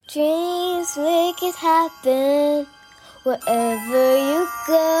Dreams make it happen wherever you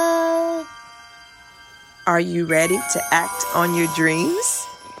go. Are you ready to act on your dreams?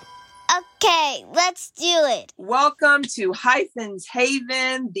 Okay, let's do it. Welcome to Hyphens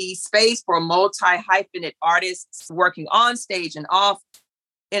Haven, the space for multi-hyphenate artists working on stage and off,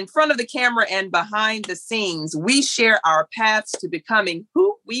 in front of the camera and behind the scenes. We share our paths to becoming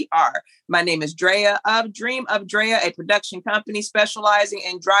who we are. My name is Drea of Dream of Drea, a production company specializing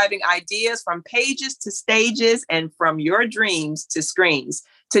in driving ideas from pages to stages and from your dreams to screens.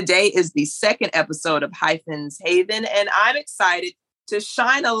 Today is the second episode of Hyphens Haven, and I'm excited to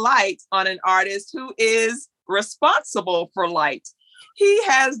shine a light on an artist who is responsible for light. He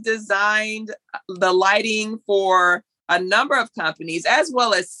has designed the lighting for a number of companies, as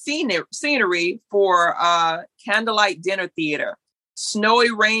well as scenery for Candlelight Dinner Theater, Snowy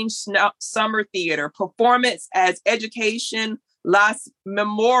Range Summer Theater, Performance as Education, Las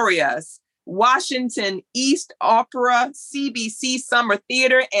Memorias, Washington East Opera, CBC Summer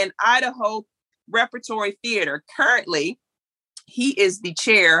Theater, and Idaho Repertory Theater. Currently, he is the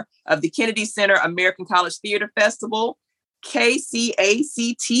chair of the Kennedy Center American College Theater Festival,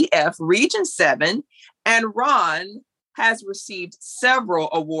 KCACTF Region 7, and Ronn has received several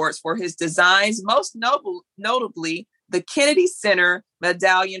awards for his designs, most notably the Kennedy Center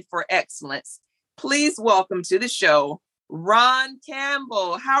Medallion for Excellence. Please welcome to the show, Ronn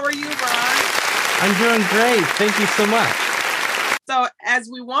Campbell. How are you, Ronn? I'm doing great. Thank you so much. So as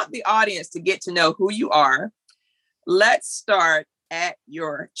we want the audience to get to know who you are, let's start at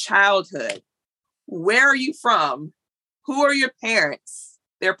your childhood. Where are you from? Who are your parents?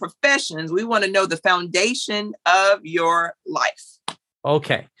 Their professions. We want to know the foundation of your life.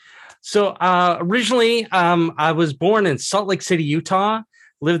 Okay. So originally, I was born in Salt Lake City, Utah,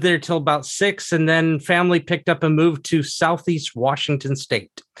 lived there till about 6, and then family picked up and moved to Southeast Washington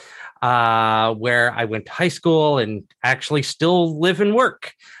State, where I went to high school and actually still live and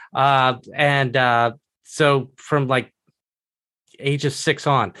work. So from like age of 6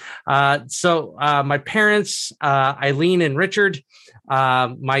 on. So my parents, Eileen and Richard,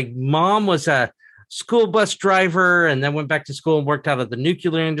 my mom was a school bus driver and then went back to school and worked out of the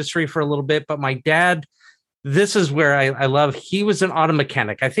nuclear industry for a little bit. But my dad, this is where I love, he was an auto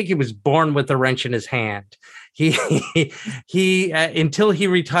mechanic. I think he was born with a wrench in his hand. He until he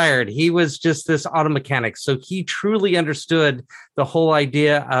retired, he was just this auto mechanic. So he truly understood the whole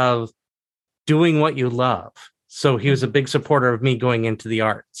idea of doing what you love. So he was a big supporter of me going into the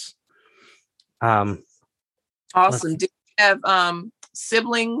arts. Awesome. Do you have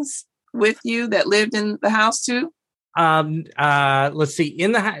siblings with you that lived in the house too? Let's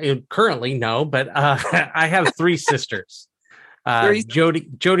see. Currently, no, but I have 3 sisters: Jody,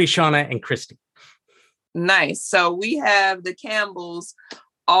 Shauna, and Christy. Nice. So we have the Campbells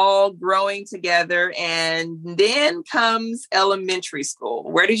all growing together, and then comes elementary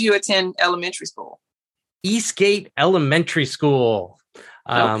school. Where did you attend elementary school? Eastgate Elementary School.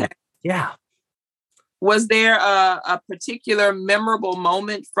 Okay. Yeah. Was there a particular memorable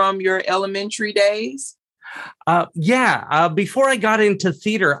moment from your elementary days? Before I got into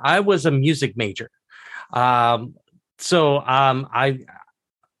theater, I was a music major. I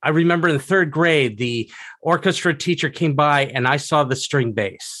remember in 3rd grade, the orchestra teacher came by and I saw the string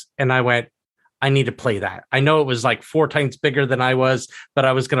bass and I went, I need to play that. I know it was like 4 times bigger than I was, but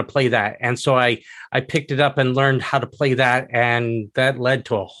I was going to play that. And so I picked it up and learned how to play that. And that led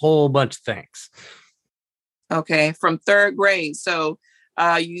to a whole bunch of things. Okay. From 3rd grade. So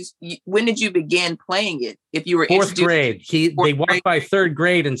when did you begin playing it? If you were 4th grade, they walked by 3rd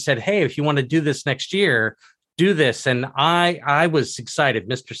grade and said, hey, if you want to do this next year, do this. And I was excited.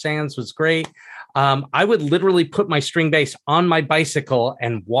 Mr. Sands was great. I would literally put my string bass on my bicycle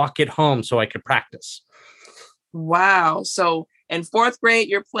and walk it home so I could practice. Wow. So in 4th grade,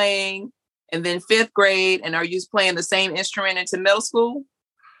 you're playing, and then 5th grade, and are you playing the same instrument into middle school?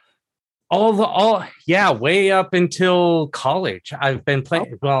 Way up until college. I've been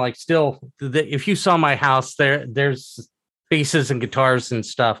playing. Well, if you saw my house, there's basses and guitars and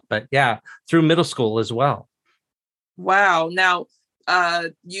stuff, but yeah, through middle school as well. Wow. Now,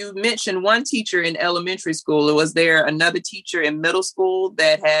 you mentioned one teacher in elementary school. Was there another teacher in middle school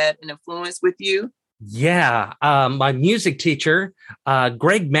that had an influence with you? Yeah. My music teacher,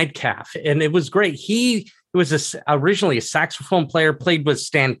 Greg Metcalf, and it was great. He was originally a saxophone player, played with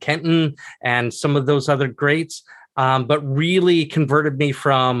Stan Kenton and some of those other greats, but really converted me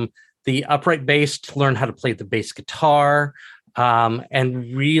from the upright bass to learn how to play the bass guitar,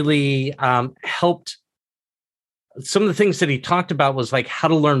 and really helped. Some of the things that he talked about was like how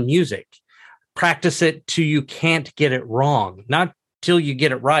to learn music, practice it till you can't get it wrong. Not till you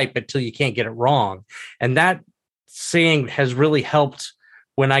get it right, but till you can't get it wrong. And that saying has really helped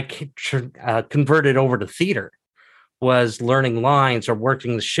when I converted over to theater, was learning lines or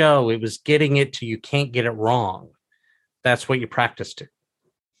working the show. It was getting it till you can't get it wrong. That's what you practice to.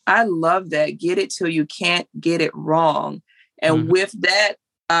 I love that. Get it till you can't get it wrong. And with that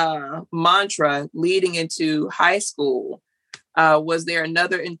mantra leading into high school, was there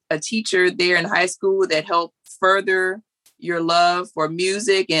a teacher there in high school that helped further your love for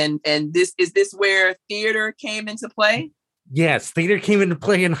music? And is this where theater came into play? Yes, theater came into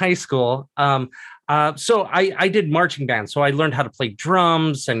play in high school. So I did marching band. So I learned how to play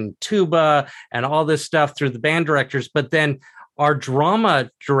drums and tuba and all this stuff through the band directors. But then our drama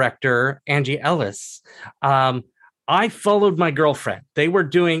director, Angie Ellis, I followed my girlfriend. It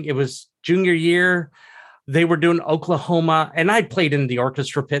was junior year. They were doing Oklahoma, and I played in the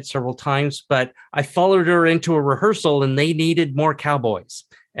orchestra pit several times, but I followed her into a rehearsal and they needed more cowboys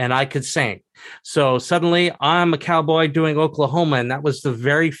and I could sing. So suddenly I'm a cowboy doing Oklahoma. And that was the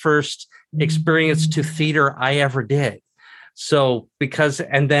very first experience to theater I ever did. So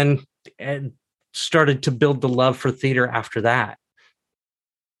and started to build the love for theater after that.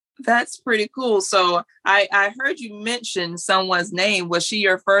 That's pretty cool. So I heard you mention someone's name. Was she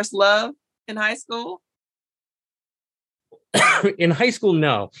your first love in high school? In high school,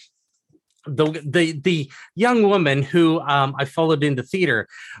 no. The young woman who I followed into theater,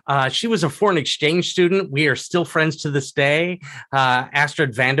 she was a foreign exchange student. We are still friends to this day.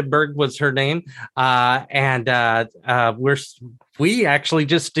 Astrid Vandenberg was her name, and we actually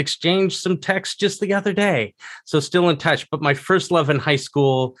just exchanged some texts just the other day. So still in touch. But my first love in high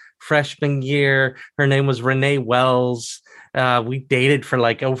school, freshman year, her name was Renee Wells. We dated for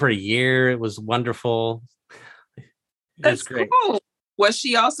like over a year. It was wonderful. That's great. Cool. Was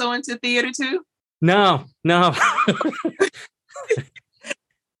she also into theater too? No.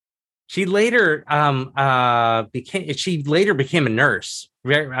 She later became a nurse.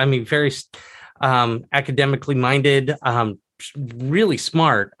 Very academically minded, really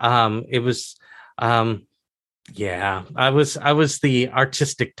smart. I was the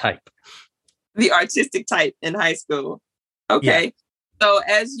artistic type. The artistic type in high school. Okay. Yeah. So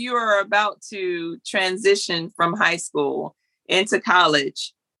as you are about to transition from high school into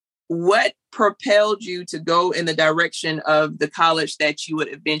college, what propelled you to go in the direction of the college that you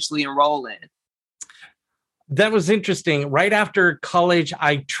would eventually enroll in? That was interesting. Right after college,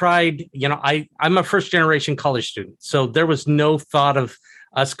 I tried, I'm a first generation college student. So there was no thought of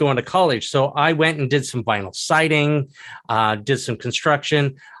us going to college. So I went and did some vinyl siding, did some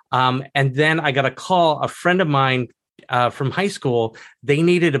construction. And then I got a call, a friend of mine from high school, they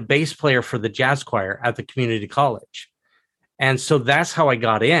needed a bass player for the jazz choir at the community college. And so that's how I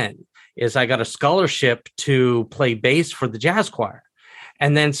got in, is I got a scholarship to play bass for the jazz choir.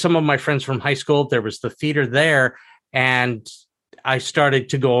 And then some of my friends from high school, there was the theater there, and I started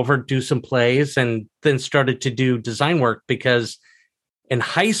to go over, do some plays, and then started to do design work, because in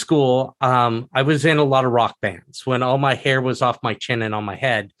high school, I was in a lot of rock bands. When all my hair was off my chin and on my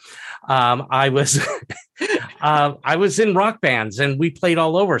head, I was I was in rock bands, and we played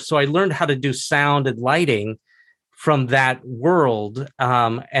all over. So I learned how to do sound and lighting from that world,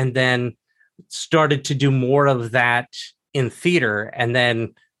 and then started to do more of that in theater, and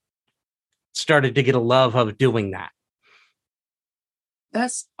then started to get a love of doing that.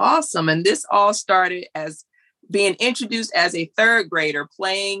 That's awesome. And this all started as being introduced as a third grader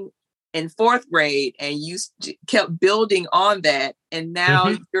playing in fourth grade, and you kept building on that. And now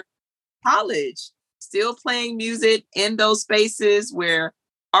you're in college, still playing music in those spaces where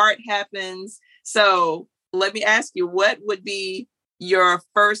art happens. So let me ask you, what would be your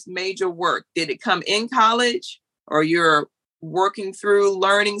first major work? Did it come in college, or you're working through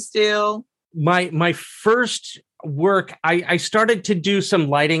learning still? My first work, I started to do some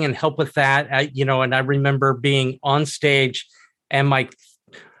lighting and help with that, and I remember being on stage, and my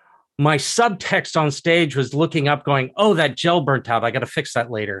subtext on stage was looking up going, oh, that gel burnt out. I got to fix that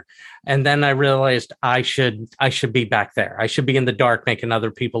later. And then I realized I should be back there. I should be in the dark making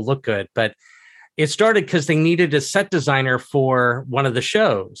other people look good. But it started because they needed a set designer for one of the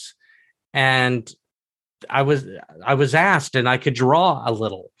shows. And I was asked, and I could draw a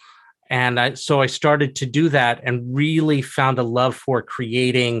little. And so I started to do that, and really found a love for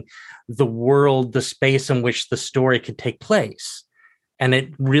creating the world, the space in which the story could take place. And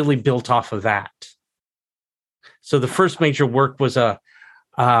it really built off of that. So the first major work was what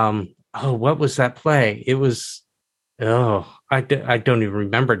was that play? It was, I don't even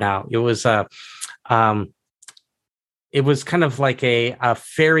remember now. It was it was kind of like a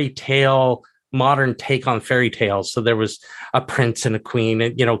fairy tale modern take on fairy tales. So there was a prince and a queen,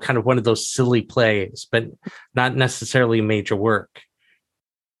 and, kind of one of those silly plays, but not necessarily major work.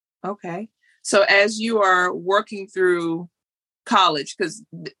 Okay. So as you are working through college, because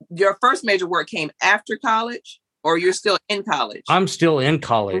your first major work came after college, or you're still in college? I'm still in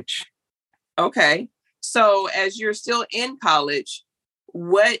college. Okay. So as you're still in college,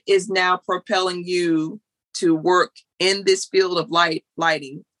 what is now propelling you to work in this field of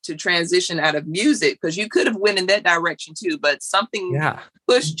lighting, to transition out of music? Because you could have went in that direction too, but something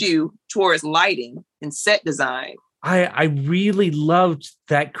pushed you towards lighting and set design. I really loved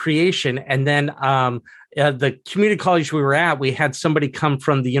that creation. And then the community college we were at, we had somebody come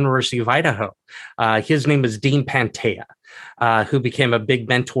from the University of Idaho. His name is Dean Pantea, who became a big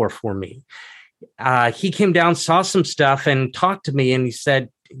mentor for me. He came down, saw some stuff, and talked to me, and he said,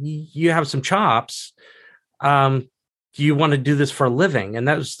 "You have some chops. Do you want to do this for a living?" And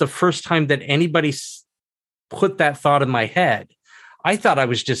that was the first time that anybody put that thought in my head. I thought I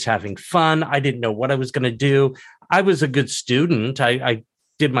was just having fun. I didn't know what I was going to do. I was a good student. I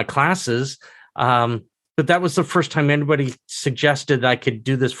did my classes. But that was the first time anybody suggested I could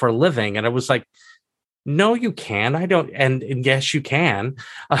do this for a living. And I was like, no, you can. I don't. And yes, you can.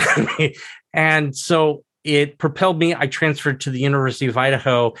 And so it propelled me. I transferred to the University of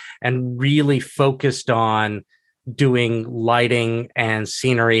Idaho and really focused on doing lighting and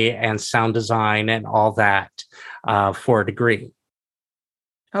scenery and sound design and all that for a degree.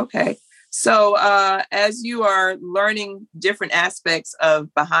 Okay. So as you are learning different aspects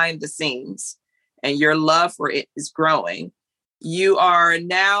of behind the scenes and your love for it is growing, you are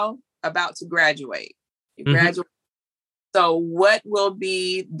now about to graduate. You graduate. So what will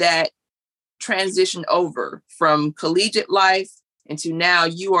be that transition over from collegiate life into now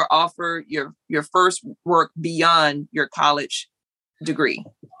you are offered your first work beyond your college degree?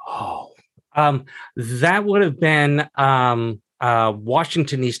 That would have been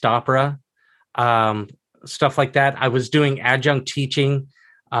Washington East Opera, stuff like that. I was doing adjunct teaching,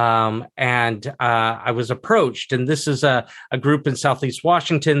 and I was approached, and this is a group in Southeast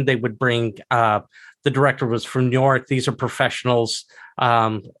Washington. They would bring, the director was from New York. These are professionals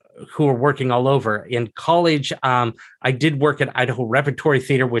who are working all over. In college, I did work at Idaho Repertory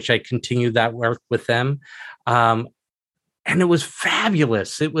Theater, which I continued that work with them. And it was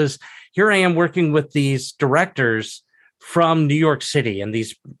fabulous. It was, here I am working with these directors from New York City and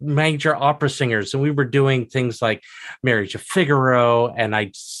these major opera singers. And we were doing things like Marriage of Figaro. And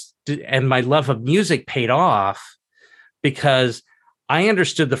my love of music paid off because I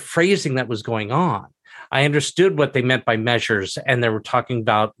understood the phrasing that was going on. I understood what they meant by measures. And they were talking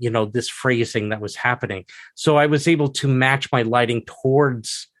about, this phrasing that was happening. So I was able to match my lighting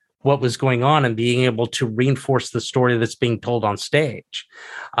towards what was going on and being able to reinforce the story that's being told on stage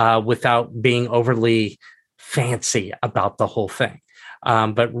without being overly fancy about the whole thing,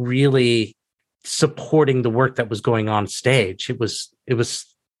 but really supporting the work that was going on stage. It was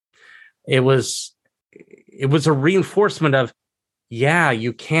a reinforcement of, yeah,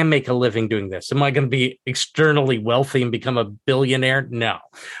 you can make a living doing this. Am I going to be externally wealthy and become a billionaire? No,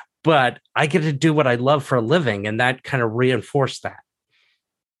 but I get to do what I love for a living, and that kind of reinforced that.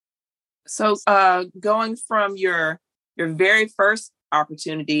 So going from your very first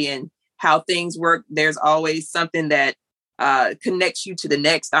opportunity and how things work, there's always something that connects you to the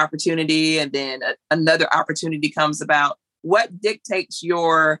next opportunity, and then another opportunity comes about. What dictates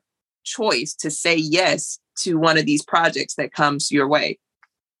your choice to say yes to one of these projects that comes your way?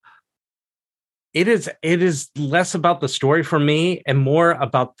 It is less about the story for me and more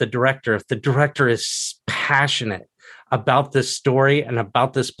about the director. If the director is passionate about this story and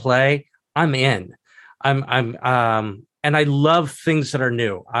about this play, I'm in. And I love things that are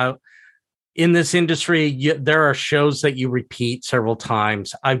new. In this industry, there are shows that you repeat several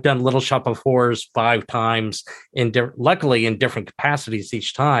times. I've done Little Shop of Horrors 5 times, luckily in different capacities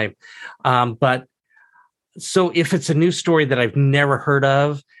each time. But so if it's a new story that I've never heard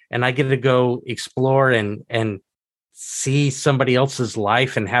of, and I get to go explore and see somebody else's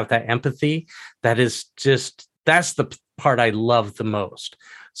life and have that empathy, that's the part I love the most.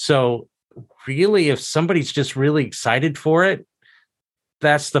 So really, if somebody's just really excited for it,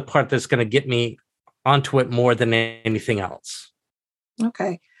 that's the part that's going to get me onto it more than anything else.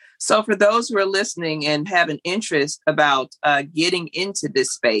 Okay. So for those who are listening and have an interest about getting into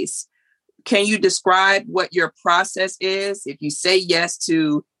this space, can you describe what your process is? If you say yes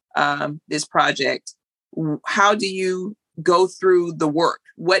to this project, how do you go through the work?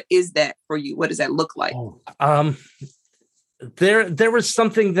 What is that for you? What does that look like? There was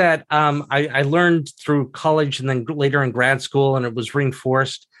something that I learned through college and then later in grad school, and it was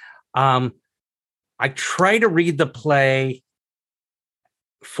reinforced. I try to read the play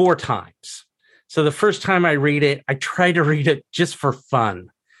 4 times. So the first time I read it, I try to read it just for fun.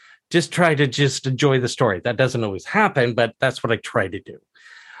 Just try to just enjoy the story. That doesn't always happen, but that's what I try to do.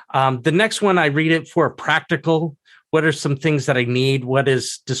 The next one, I read it for practical. What are some things that I need? What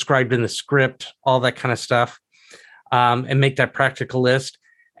is described in the script? All that kind of stuff. And make that practical list.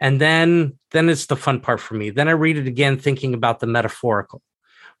 And then it's the fun part for me. Then I read it again, thinking about the metaphorical.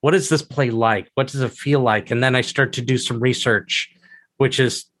 What is this play like? What does it feel like? And then I start to do some research, which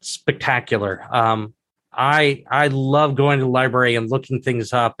is spectacular. I love going to the library and looking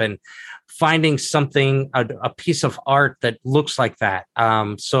things up and finding something, a piece of art that looks like that,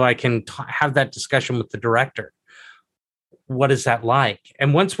 so I can have that discussion with the director. What is that like?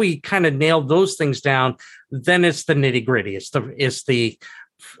 And once we kind of nail those things down, then it's the nitty gritty. It's the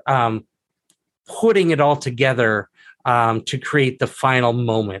putting it all together to create the final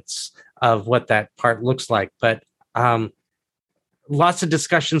moments of what that part looks like. But lots of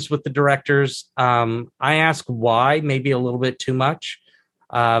discussions with the directors. I ask why, maybe a little bit too much.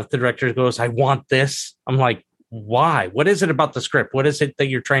 If the director goes, I want this, I'm like, why? What is it about the script? What is it that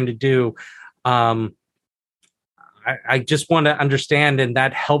you're trying to do? I just want to understand, and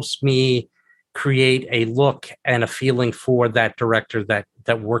that helps me create a look and a feeling for that director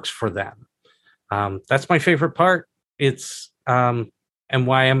that works for them. That's my favorite part. It's and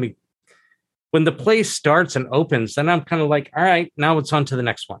why when the play starts and opens, then I'm kind of like, all right, now it's on to the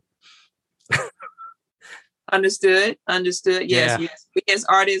next one. Understood. Yes, Yeah. yes. We as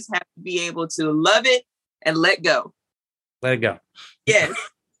artists have to be able to love it and let go. Let it go. Yes.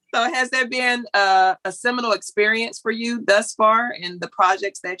 So has there been a seminal experience for you thus far in the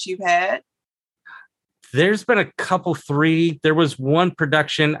projects that you've had? There's been a couple, 3. There was one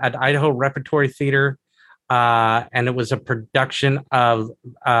production at Idaho Repertory Theater, and it was a production of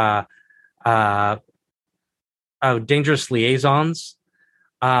Dangerous Liaisons.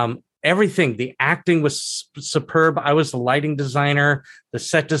 Everything, the acting was superb. I was the lighting designer, the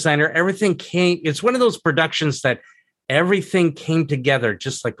set designer. Everything came. It's one of those productions that everything came together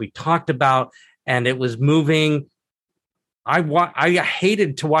just like we talked about, and it was moving. I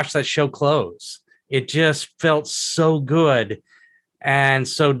hated to watch that show close. It just felt so good. And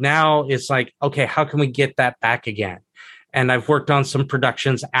so now it's like, okay, how can we get that back again? And I've worked on some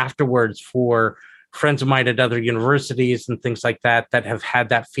productions afterwards for friends of mine at other universities and things like that have had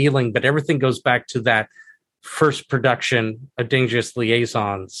that feeling. But everything goes back to that first production of Dangerous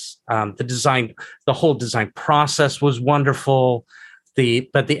Liaisons. The whole design process was wonderful.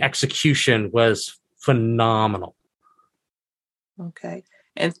 But the execution was phenomenal. Okay.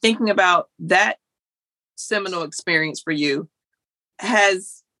 And thinking about that seminal experience for you,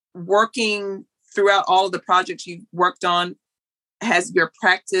 has working throughout all of the projects you've worked on, has your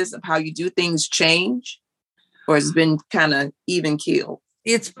practice of how you do things changed, or has it been kind of even keel?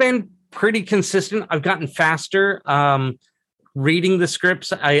 It's been pretty consistent. I've gotten faster. Reading the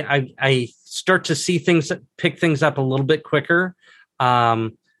scripts, I start to see things, pick things up a little bit quicker.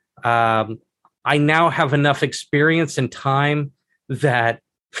 I now have enough experience and time that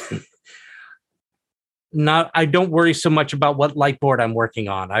I don't worry so much about what light board I'm working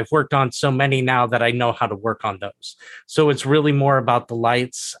on. I've worked on so many now that I know how to work on those. So it's really more about the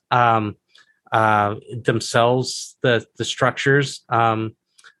lights themselves, the structures. I'm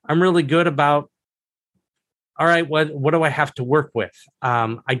really good about, all right, what do I have to work with?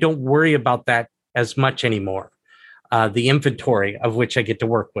 I don't worry about that as much anymore. The inventory of which I get to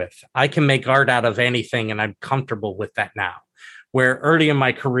work with. I can make art out of anything, and I'm comfortable with that now. Where early in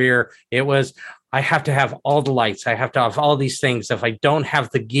my career, it was, I have to have all the lights. I have to have all these things. If I don't have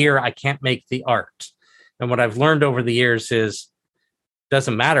the gear, I can't make the art. And what I've learned over the years is,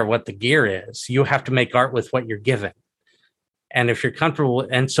 doesn't matter what the gear is. You have to make art with what you're given. And if you're comfortable,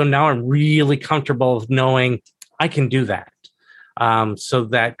 and so now I'm really comfortable of knowing I can do that. So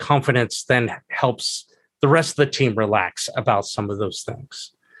that confidence then helps the rest of the team relax about some of those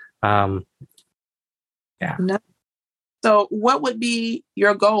things. Yeah. So what would be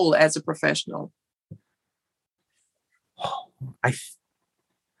your goal as a professional?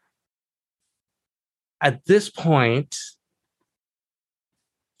 At this point,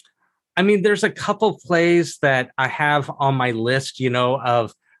 I mean, there's a couple plays that I have on my list,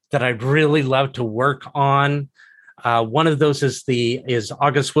 of that I'd really love to work on. One of those is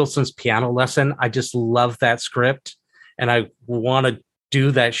August Wilson's Piano Lesson. I just love that script, and I want to do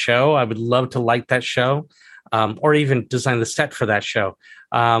that show. I would love to light that show, or even design the set for that show.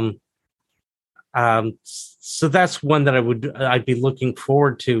 So that's one that I'd be looking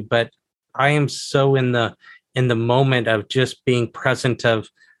forward to. But I am so in the moment of just being present of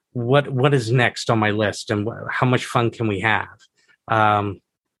what is next on my list and how much fun can we have. But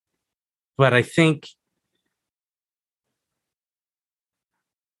I think,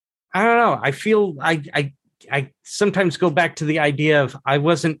 I don't know. I feel I sometimes go back to the idea of I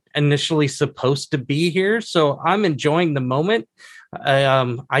wasn't initially supposed to be here, so I'm enjoying the moment.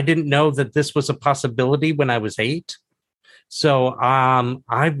 I didn't know that this was a possibility when I was 8. So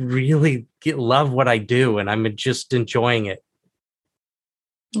I really love what I do, and I'm just enjoying it.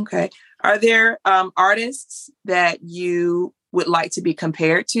 Okay. Are there artists that you would like to be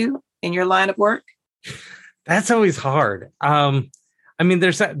compared to in your line of work? That's always hard. I mean,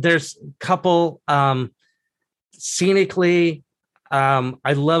 there's a couple. Scenically,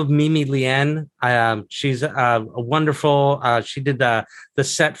 I love Mimi Lien. She's a wonderful. She did the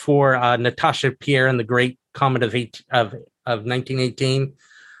set for Natasha Pierre and the Great Comet of 1918.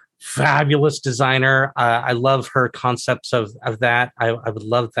 Fabulous designer. I love her concepts of that. I would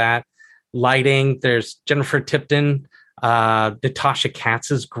love that. Lighting. There's Jennifer Tipton. Natasha Katz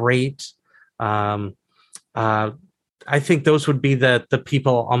is great. I think those would be the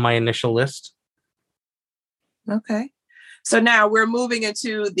people on my initial list. Okay. So now we're moving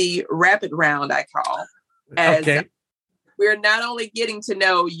into the rapid round, I call. As okay. We're not only getting to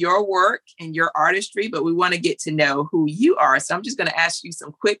know your work and your artistry, but we want to get to know who you are. So I'm just going to ask you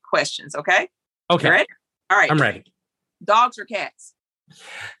some quick questions, okay? Okay. You ready? All right. I'm ready. Dogs or cats?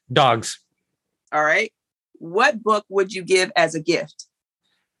 Dogs. All right. What book would you give as a gift?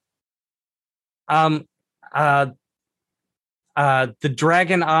 The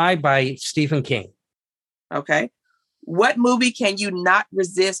Dragon Eye by Stephen King. Okay. What movie can you not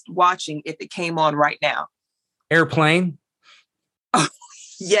resist watching if it came on right now? Airplane. Oh,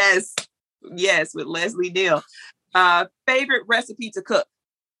 yes. Yes, with Leslie Neal. Favorite recipe to cook?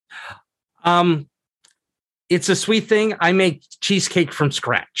 It's a sweet thing. I make cheesecake from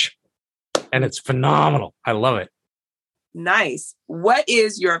scratch, and it's phenomenal. I love it. Nice. What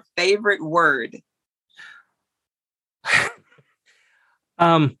is your favorite word?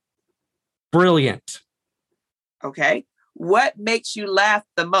 Brilliant. Okay. What makes you laugh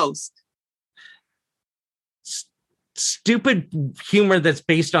the most? Stupid humor that's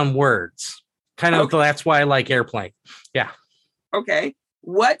based on words. Kind of, okay. That's why I like Airplane. Yeah. Okay.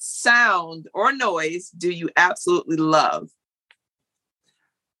 What sound or noise do you absolutely love?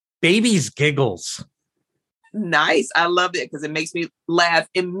 Baby's giggles. Nice. I love it because it makes me laugh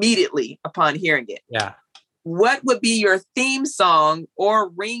immediately upon hearing it. Yeah. What would be your theme song or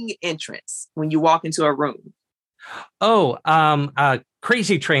ring entrance when you walk into a room? Oh,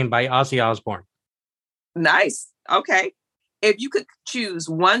 Crazy Train by Ozzy Osbourne. Nice. Okay. If you could choose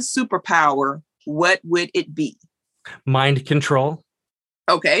one superpower, what would it be? Mind control.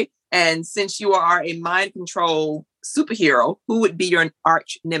 Okay. And since you are a mind control superhero, who would be your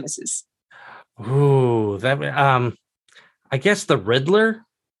arch nemesis? Ooh, that I guess the Riddler.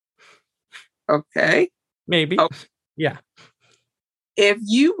 Okay. Maybe. Oh. Yeah. If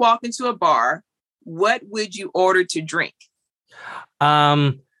you walk into a bar, what would you order to drink?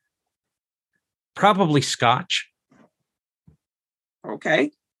 Probably scotch.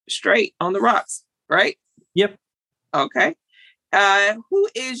 Okay. Straight on the rocks, right? Yep. Okay. Who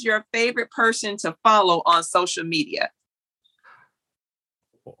is your favorite person to follow on social media?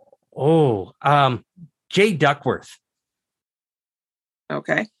 Oh, Jay Duckworth.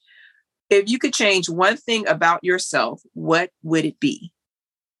 Okay. If you could change one thing about yourself, what would it be?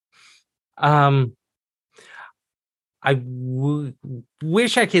 I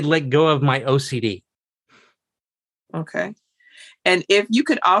wish I could let go of my OCD. Okay. And if you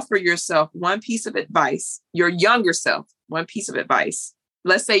could offer yourself one piece of advice, your younger self, one piece of advice,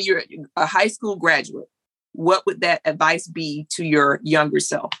 let's say you're a high school graduate, what would that advice be to your younger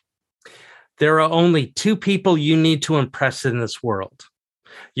self? There are only 2 people you need to impress in this world.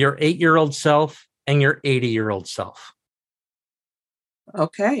 Your 8-year-old self and your 80-year-old self.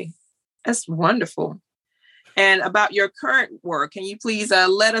 Okay. That's wonderful. And about your current work, can you please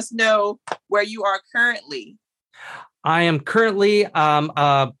let us know where you are currently? I am currently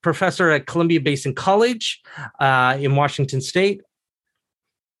a professor at Columbia Basin College in Washington State.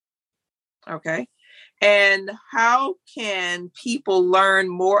 Okay. And how can people learn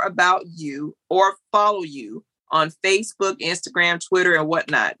more about you or follow you on Facebook, Instagram, Twitter, and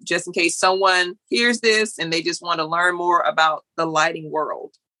whatnot, just in case someone hears this and they just want to learn more about the lighting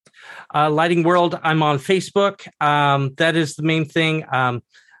world? Lighting World, I'm on Facebook. That is the main thing.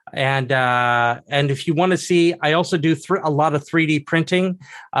 And if you want to see, I also do a lot of 3D printing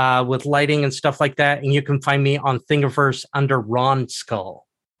with lighting and stuff like that. And you can find me on Thingiverse under Ronn Skull.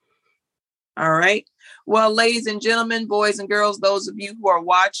 All right. Well, ladies and gentlemen, boys and girls, those of you who are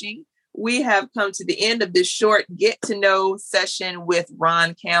watching, we have come to the end of this short get to know session with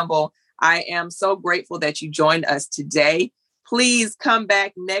Ronn Campbell. I am so grateful that you joined us today. Please come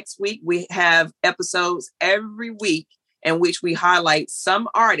back next week. We have episodes every week in which we highlight some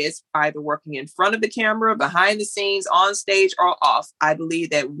artists either working in front of the camera, behind the scenes, on stage, or off. I believe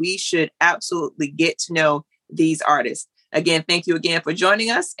that we should absolutely get to know these artists. Again, thank you again for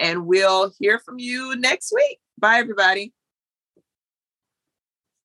joining us, and we'll hear from you next week. Bye, everybody.